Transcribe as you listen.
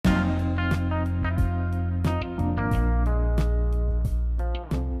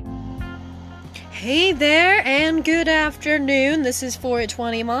Hey there, and good afternoon. This is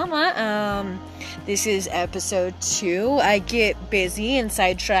 420 Mama. This is episode 2. I get busy and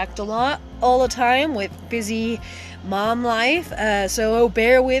sidetracked a lot all the time with busy mom life. So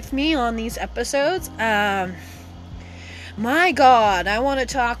bear with me on these episodes. My God, I want to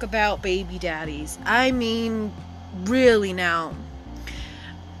talk about baby daddies. I mean, really now.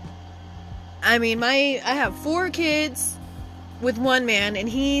 I have 4 kids with one man, and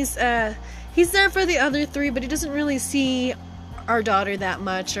he's there for the other 3, but he doesn't really see our daughter that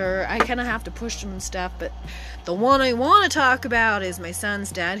much, or I kind of have to push him and stuff. But the one I want to talk about is my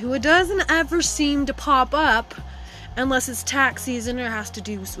son's dad, who doesn't ever seem to pop up unless it's tax season or has to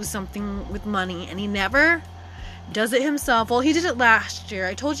do with something with money, and he never does it himself. Well, he did it last year.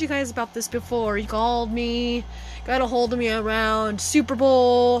 I told you guys about this before. He called me, got a hold of me around Super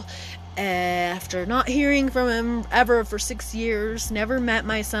Bowl, after not hearing from him ever for 6 years. Never met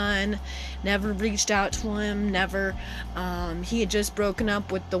my son, never reached out to him, never. He had just broken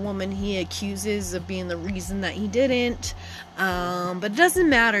up with the woman he accuses of being the reason that he didn't. But it doesn't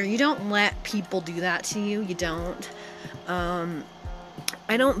matter. You don't let people do that to you. You don't.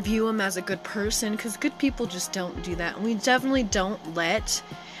 I don't view him as a good person, because good people just don't do that. And we definitely don't let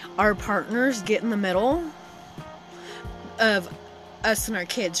our partners get in the middle of us and our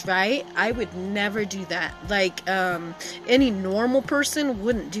kids, right? I would never do that. Like, any normal person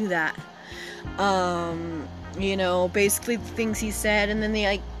wouldn't do that. Basically the things he said, and then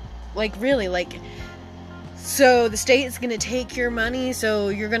they really, so the state is gonna take your money, so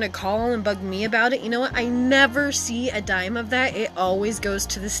you're gonna call and bug me about it. You know what? I never see a dime of that. It always goes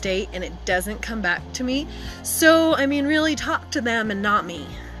to the state, and it doesn't come back to me. So, really, talk to them and not me.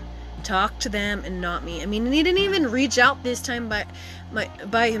 Talk to them and not me. And he didn't even reach out this time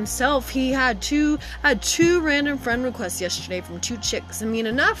by himself. He had two random friend requests yesterday from 2 chicks.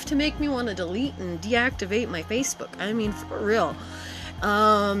 Enough to make me want to delete and deactivate my Facebook. For real.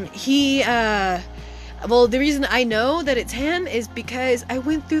 Well, the reason I know that it's him is because I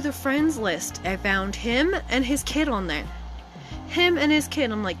went through the friends list. I found him and his kid on there. Him and his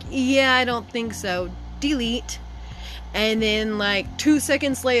kid. I'm like, yeah, I don't think so. Delete. And then 2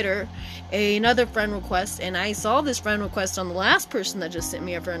 seconds later, another friend request, and I saw this friend request on the last person that just sent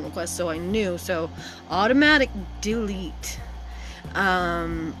me a friend request, so I knew. So automatic delete.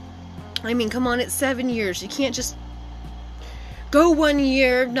 Come on, it's 7 years. You can't just go 1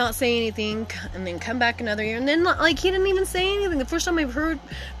 year, not say anything, and then come back another year, and then he didn't even say anything. The first time I've heard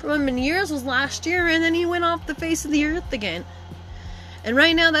from him in years was last year, and then he went off the face of the earth again. And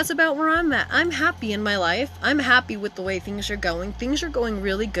right now, that's about where I'm at. I'm happy in my life. I'm happy with the way things are going. Things are going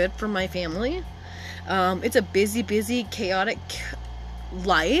really good for my family. It's a busy, chaotic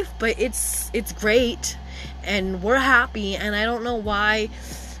life, but it's great, and we're happy. And I don't know why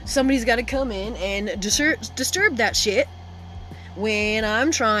somebody's got to come in and disturb that shit when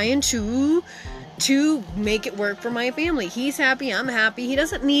I'm trying to make it work for my family. He's happy. I'm happy. He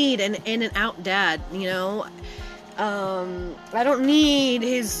doesn't need an in-and-out dad, I don't need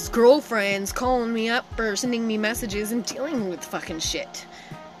his girlfriends calling me up or sending me messages and dealing with fucking shit.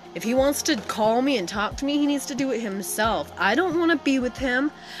 If he wants to call me and talk to me, he needs to do it himself. I don't want to be with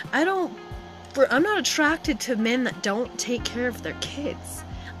him. I'm not attracted to men that don't take care of their kids.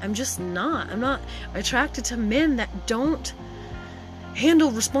 I'm just not. I'm not attracted to men that don't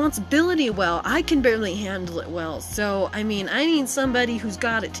handle responsibility well. I can barely handle it well. So, I need somebody who's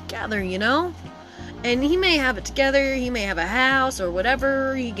got it together, And he may have it together, he may have a house or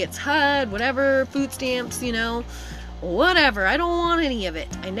whatever, he gets HUD, whatever, food stamps, whatever. I don't want any of it.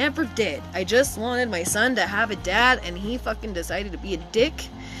 I never did. I just wanted my son to have a dad, and he fucking decided to be a dick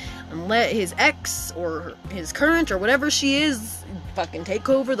and let his ex or his current or whatever she is fucking take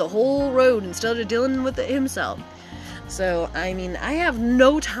over the whole road instead of dealing with it himself. So, I have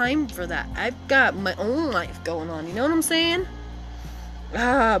no time for that. I've got my own life going on, you know what I'm saying?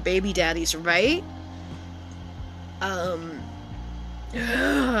 Baby daddies, right?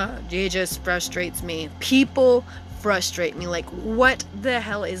 It just frustrates me. People frustrate me. What the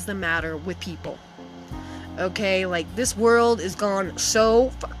hell is the matter with people? Okay, this world is gone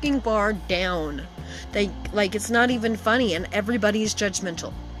so fucking far down. It's not even funny, and everybody's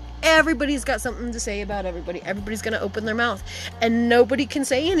judgmental. Everybody's got something to say about everybody. Everybody's gonna open their mouth, and nobody can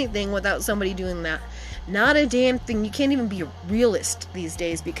say anything without somebody doing that. Not a damn thing. You can't even be a realist these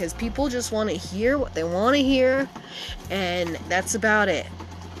days, because people just want to hear what they want to hear, and that's about it.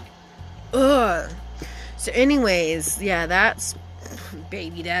 Ugh. So anyways, yeah, that's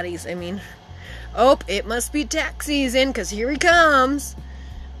baby daddies. It must be tax season, because here he comes.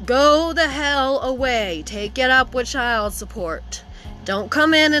 Go the hell away. Take it up with child support. Don't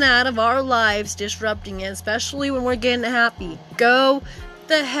come in and out of our lives disrupting it, especially when we're getting happy. Go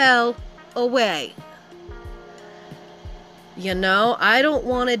the hell away. You know, I don't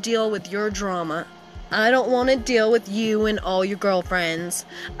want to deal with your drama. I don't want to deal with you and all your girlfriends.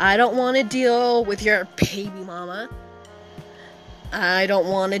 I don't want to deal with your baby mama. I don't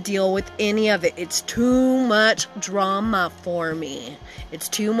want to deal with any of it. It's too much drama for me. It's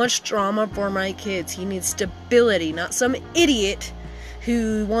too much drama for my kids. He needs stability, not some idiot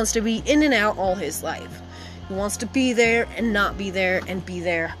who wants to be in and out all his life. Who wants to be there and not be there and be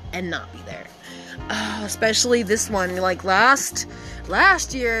there and not be there. Especially this one. Like last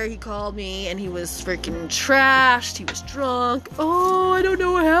year he called me and he was freaking trashed. He was drunk. Oh, I don't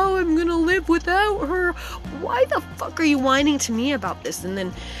know how I'm gonna live without her. Why the fuck are you whining to me about this? And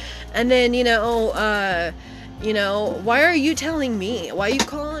then why are you telling me? Why are you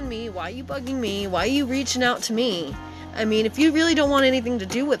calling me? Why are you bugging me? Why are you reaching out to me? I mean, if you really don't want anything to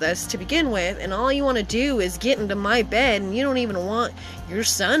do with us to begin with, and all you want to do is get into my bed, and you don't even want your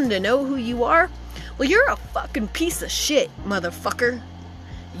son to know who you are, well, you're a fucking piece of shit, motherfucker.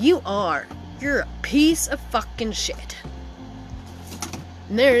 You are. You're a piece of fucking shit.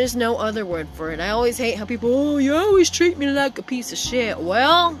 And there is no other word for it. I always hate how people, oh, you always treat me like a piece of shit.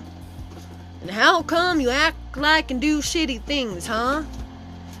 Well, and how come you act like and do shitty things, huh?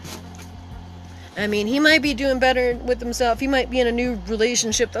 I mean, he might be doing better with himself. He might be in a new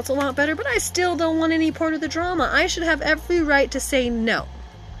relationship that's a lot better, but I still don't want any part of the drama. I should have every right to say no.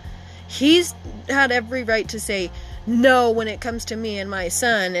 He's had every right to say no when it comes to me and my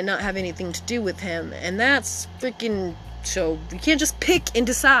son and not have anything to do with him. And that's freaking... So, you can't just pick and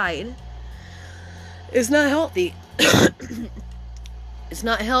decide. It's not healthy. It's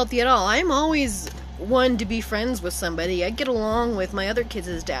not healthy at all. I'm always one to be friends with somebody. I get along with my other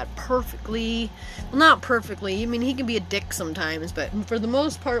kids' dad perfectly. Well, not perfectly. I mean, he can be a dick sometimes, but for the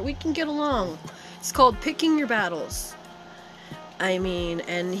most part, we can get along. It's called picking your battles. I mean,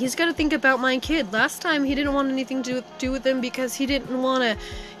 and he's got to think about my kid. Last time, he didn't want anything to do with him because he didn't want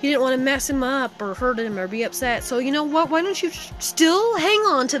to mess him up or hurt him or be upset. So, you know what? Why don't you still hang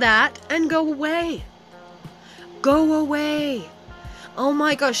on to that and go away? Go away. Oh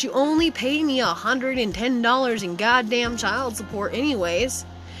my gosh, you only pay me $110 in goddamn child support anyways.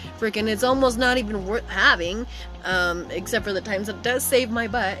 Freaking, it's almost not even worth having, except for the times that it does save my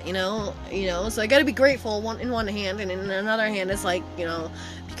butt, you know, so I gotta be grateful in one hand, and in another hand, it's like,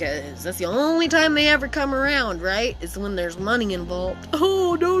 because that's the only time they ever come around, right, is when there's money involved.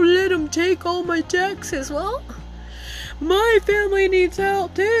 Oh, don't let them take all my taxes. Well, my family needs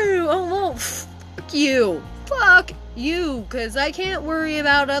help too. Oh, well, fuck you, because I can't worry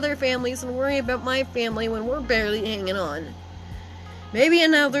about other families and worry about my family when we're barely hanging on. Maybe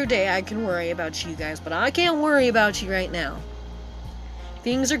another day I can worry about you guys, but I can't worry about you right now.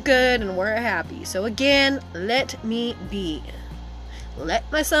 Things are good and we're happy. So again, let me be. Let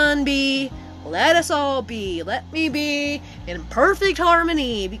my son be. Let us all be. Let me be in perfect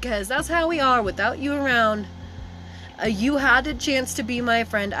harmony, because that's how we are without you around. You had a chance to be my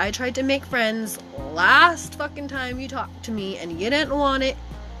friend. I tried to make friends last fucking time you talked to me, and you didn't want it.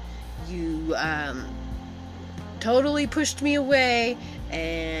 You, totally pushed me away,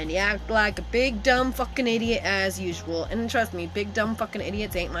 and you act like a big dumb fucking idiot as usual. And trust me, big dumb fucking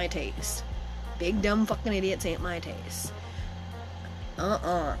idiots ain't my taste. Big dumb fucking idiots ain't my taste.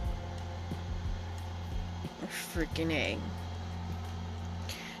 Freaking A.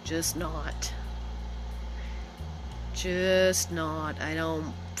 Just not. I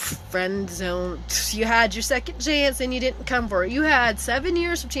don't... Friend zone. You had your second chance and you didn't come for it. You had 7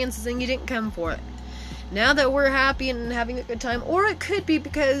 years of chances and you didn't come for it. Now that we're happy and having a good time, or it could be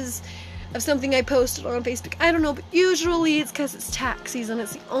because of something I posted on Facebook, I don't know, but usually it's because it's tax season.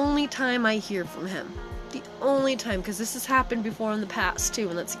 It's the only time I hear from him. The only time, because this has happened before in the past too,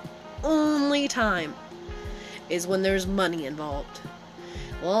 and that's the only time is when there's money involved.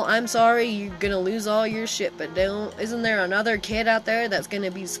 Well, I'm sorry, you're gonna lose all your shit, but isn't there another kid out there that's gonna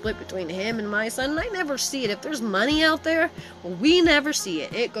be split between him and my son? And I never see it. If there's money out there, well, we never see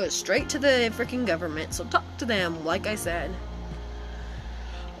it. It goes straight to the freaking government, so talk to them, like I said.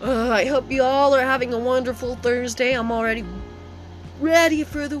 I hope you all are having a wonderful Thursday. I'm already ready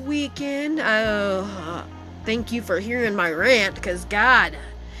for the weekend. Thank you for hearing my rant, because God...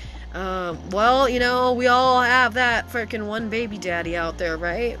 well, we all have that freaking one baby daddy out there,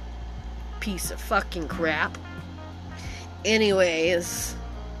 right? Piece of fucking crap. Anyways,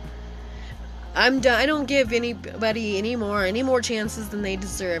 I'm done. I don't give anybody any more chances than they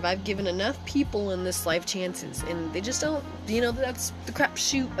deserve. I've given enough people in this life chances, and they just don't, that's the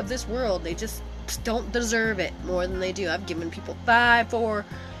crapshoot of this world. They just don't deserve it more than they do. I've given people 5, 4,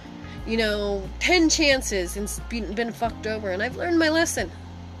 10 chances and been fucked over, and I've learned my lesson.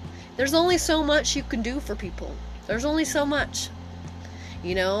 There's only so much you can do for people. There's only so much.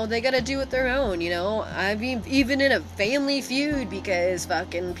 They gotta do it their own, I've even in a family feud because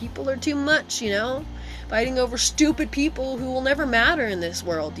fucking people are too much, fighting over stupid people who will never matter in this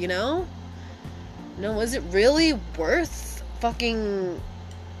world, is it really worth fucking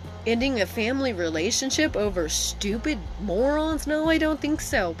ending a family relationship over stupid morons? No, I don't think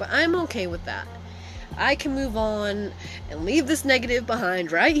so, but I'm okay with that. I can move on and leave this negative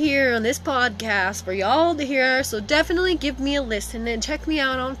behind right here on this podcast for y'all to hear. So definitely give me a listen and check me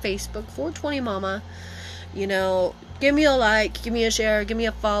out on Facebook, 420 Mama. Give me a like, give me a share, give me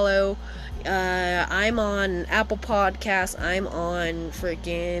a follow. I'm on Apple Podcasts. I'm on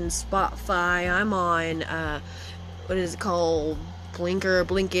freaking Spotify. I'm on, what is it called?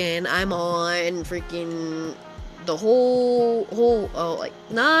 Blinkin'. I'm on freaking the whole like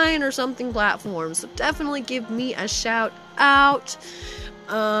 9 or something platforms. So definitely give me a shout out.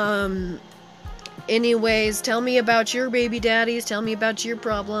 Anyways, tell me about your baby daddies. Tell me about your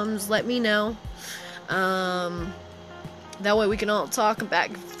problems. Let me know. That way we can all talk back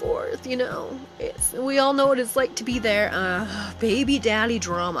and forth, we all know what it's like to be there. Baby daddy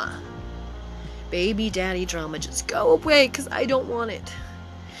drama. Just go away, because I don't want it.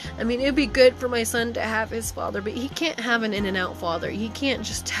 I mean, it'd be good for my son to have his father, but he can't have an in-and-out father. He can't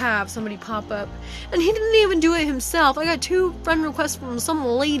just have somebody pop up. And he didn't even do it himself. I got 2 friend requests from some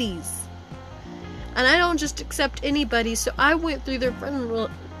ladies. And I don't just accept anybody, so I went through their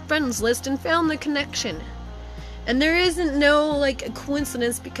friends list and found the connection. And there isn't no, a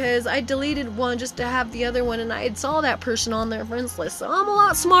coincidence, because I deleted one just to have the other one, and I had saw that person on their friends list. So I'm a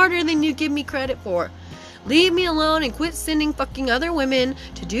lot smarter than you give me credit for. Leave me alone and quit sending fucking other women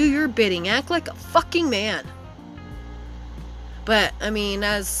to do your bidding. Act like a fucking man. But, I mean,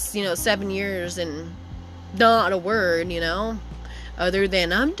 as, 7 years and not a word, other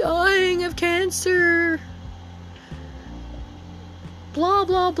than, I'm dying of cancer. Blah,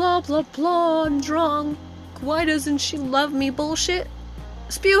 blah, blah, blah, blah, I'm drunk. Why doesn't she love me? Bullshit.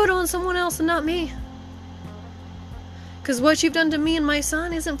 Spew it on someone else and not me. Because what you've done to me and my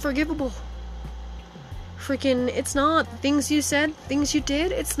son isn't forgivable. Freaking, it's not. Things you said, things you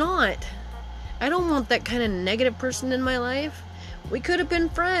did, it's not. I don't want that kind of negative person in my life. We could have been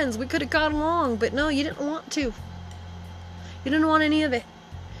friends. We could have got along. But no, you didn't want to. You didn't want any of it.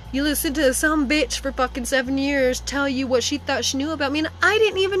 You listened to some bitch for fucking 7 years tell you what she thought she knew about me, and I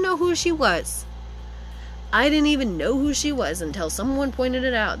didn't even know who she was. I didn't even know who she was until someone pointed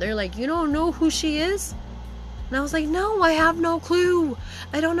it out. They're like, you don't know who she is? And I was like, no, I have no clue.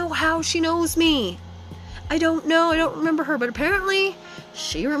 I don't know how she knows me. I don't know. I don't remember her. But apparently,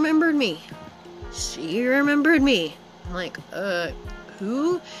 she remembered me. I'm like,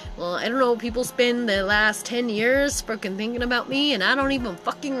 who? Well, I don't know. People spend the last 10 years fucking thinking about me, and I don't even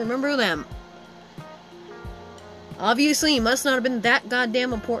fucking remember them. Obviously, you must not have been that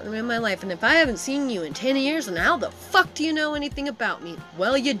goddamn important in my life. And if I haven't seen you in 10 years, then how the fuck do you know anything about me?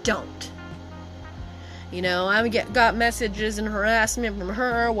 Well, you don't. I got messages and harassment from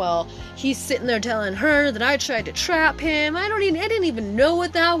her while he's sitting there telling her that I tried to trap him. I didn't even know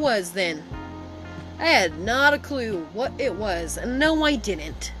what that was then. I had not a clue what it was. And no, I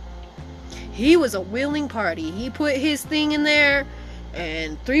didn't. He was a willing party. He put his thing in there.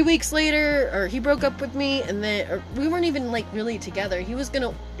 And 3 weeks later, he broke up with me, and then we weren't even really together. He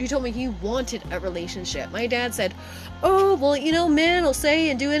told me he wanted a relationship. My dad said, oh, well, men will say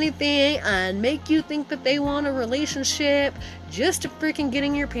and do anything and make you think that they want a relationship just to freaking get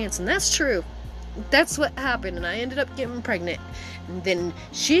in your pants. And that's true. That's what happened, and I ended up getting pregnant. And then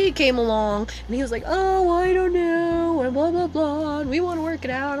she came along, and he was like, oh, I don't know, and blah, blah, blah, and we want to work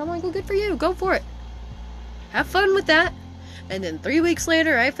it out. I'm like, well, good for you. Go for it. Have fun with that. And then 3 weeks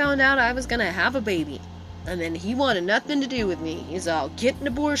later, I found out I was going to have a baby. And then he wanted nothing to do with me. He's all, get an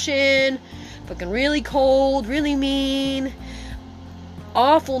abortion, fucking really cold, really mean,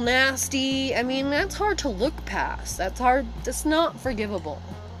 awful nasty. I mean, that's hard to look past. That's not forgivable.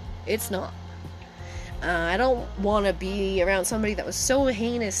 It's not. I don't want to be around somebody that was so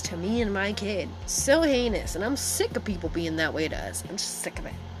heinous to me and my kid. So heinous. And I'm sick of people being that way to us. I'm just sick of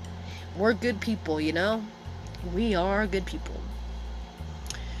it. We're good people, We are good people.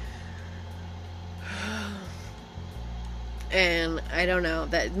 And I don't know,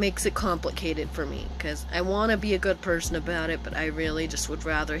 that makes it complicated for me, because I want to be a good person about it, but I really just would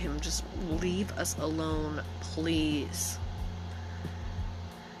rather him just leave us alone, please.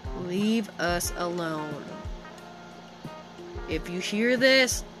 Leave us alone. If you hear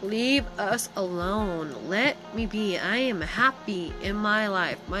this, leave us alone. Let me be. I am happy in my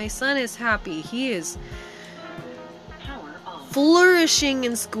life. My son is happy. He is flourishing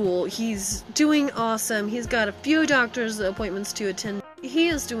in school. He's doing awesome. He's got a few doctor's appointments to attend. He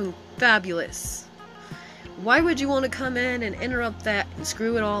is doing fabulous. Why would you want to come in and interrupt that and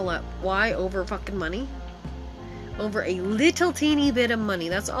screw it all up? Why? Over fucking money? Over a little teeny bit of money.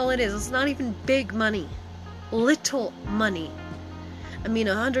 That's all it is. It's not even big money. Little money. I mean,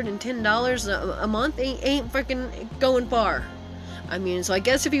 $110 a month ain't freaking going far. I mean, so I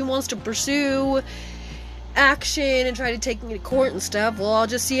guess if he wants to pursue action and try to take me to court and stuff, well, I'll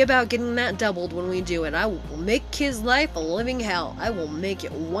just see about getting that doubled when we do it. I will make his life a living hell. I will make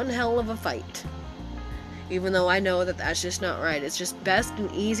it one hell of a fight. Even though I know that that's just not right. It's just best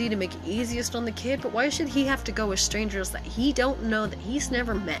and easy to make it easiest on the kid, but why should he have to go with strangers that he don't know, that he's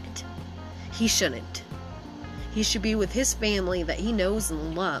never met? He shouldn't. He should be with his family that he knows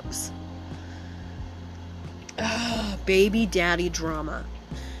and loves. Ugh, baby daddy drama.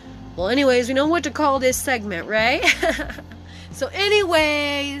 Well, anyways, we know what to call this segment, right? So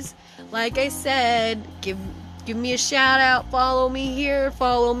anyways, like I said, give me a shout out, follow me here,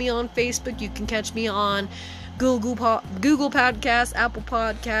 follow me on Facebook. You can catch me on Google Podcasts, Apple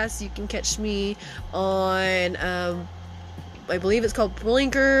Podcasts. You can catch me on I believe it's called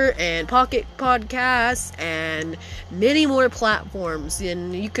Blinker and Pocket Podcasts and many more platforms.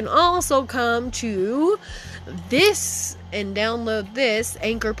 And you can also come to this and download this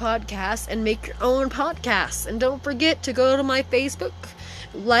Anchor podcast and make your own podcasts. And don't forget to go to my Facebook,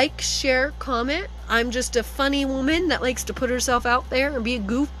 like, share, comment. I'm just a funny woman that likes to put herself out there and be a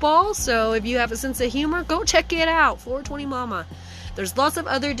goofball. So if you have a sense of humor, go check it out. 420 Mama. There's lots of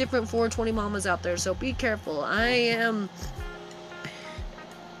other different 420 Mamas out there, so be careful.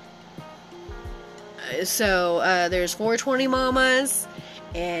 There's 420 Mamas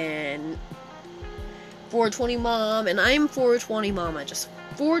and 420 Mom, and I'm 420 Mama, just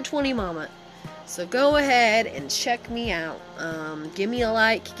 420 Mama. So go ahead and check me out. Give me a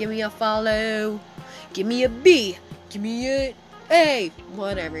like, give me a follow, give me a B, give me a A,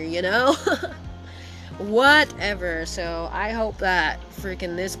 whatever, you know? Whatever. So I hope that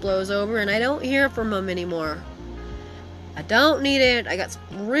freaking this blows over and I don't hear from them anymore. I don't need it. I got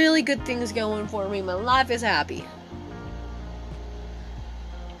some really good things going for me. My life is happy.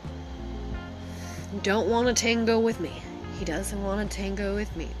 Don't want to tango with me. He doesn't want to tango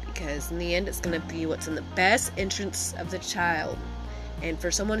with me because in the end it's going to be what's in the best interest of the child. And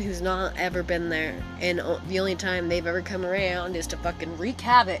for someone who's not ever been there and the only time they've ever come around is to fucking wreak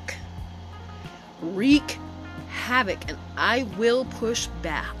havoc. Wreak havoc, and I will push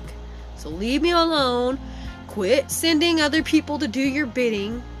back. So leave me alone. Quit sending other people to do your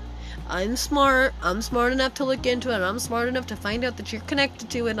bidding. I'm smart. I'm smart enough to look into it. I'm smart enough to find out that you're connected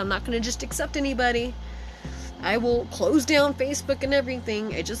to it. I'm not going to just accept anybody. I will close down Facebook and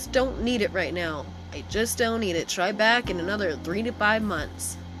everything. I just don't need it right now. I just don't need it. Try back in another 3 to 5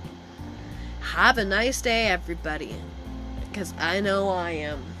 months. Have a nice day, everybody. Because I know I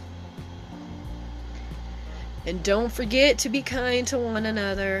am. And don't forget to be kind to one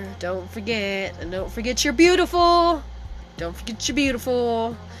another. Don't forget. And don't forget you're beautiful. Don't forget you're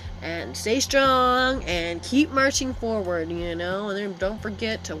beautiful. And stay strong. And keep marching forward, you know. And then don't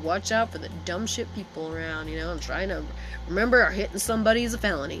forget to watch out for the dumb shit people around, you know. I'm trying to remember hitting somebody is a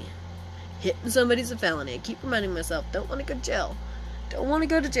felony. Hitting somebody's a felony. I keep reminding myself, don't want to go to jail. Don't want to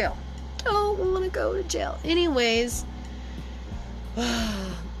go to jail. Don't want to go to jail. Anyways.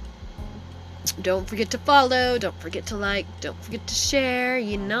 Don't forget to follow, don't forget to like, don't forget to share,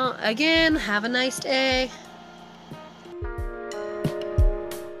 you know, again, have a nice day.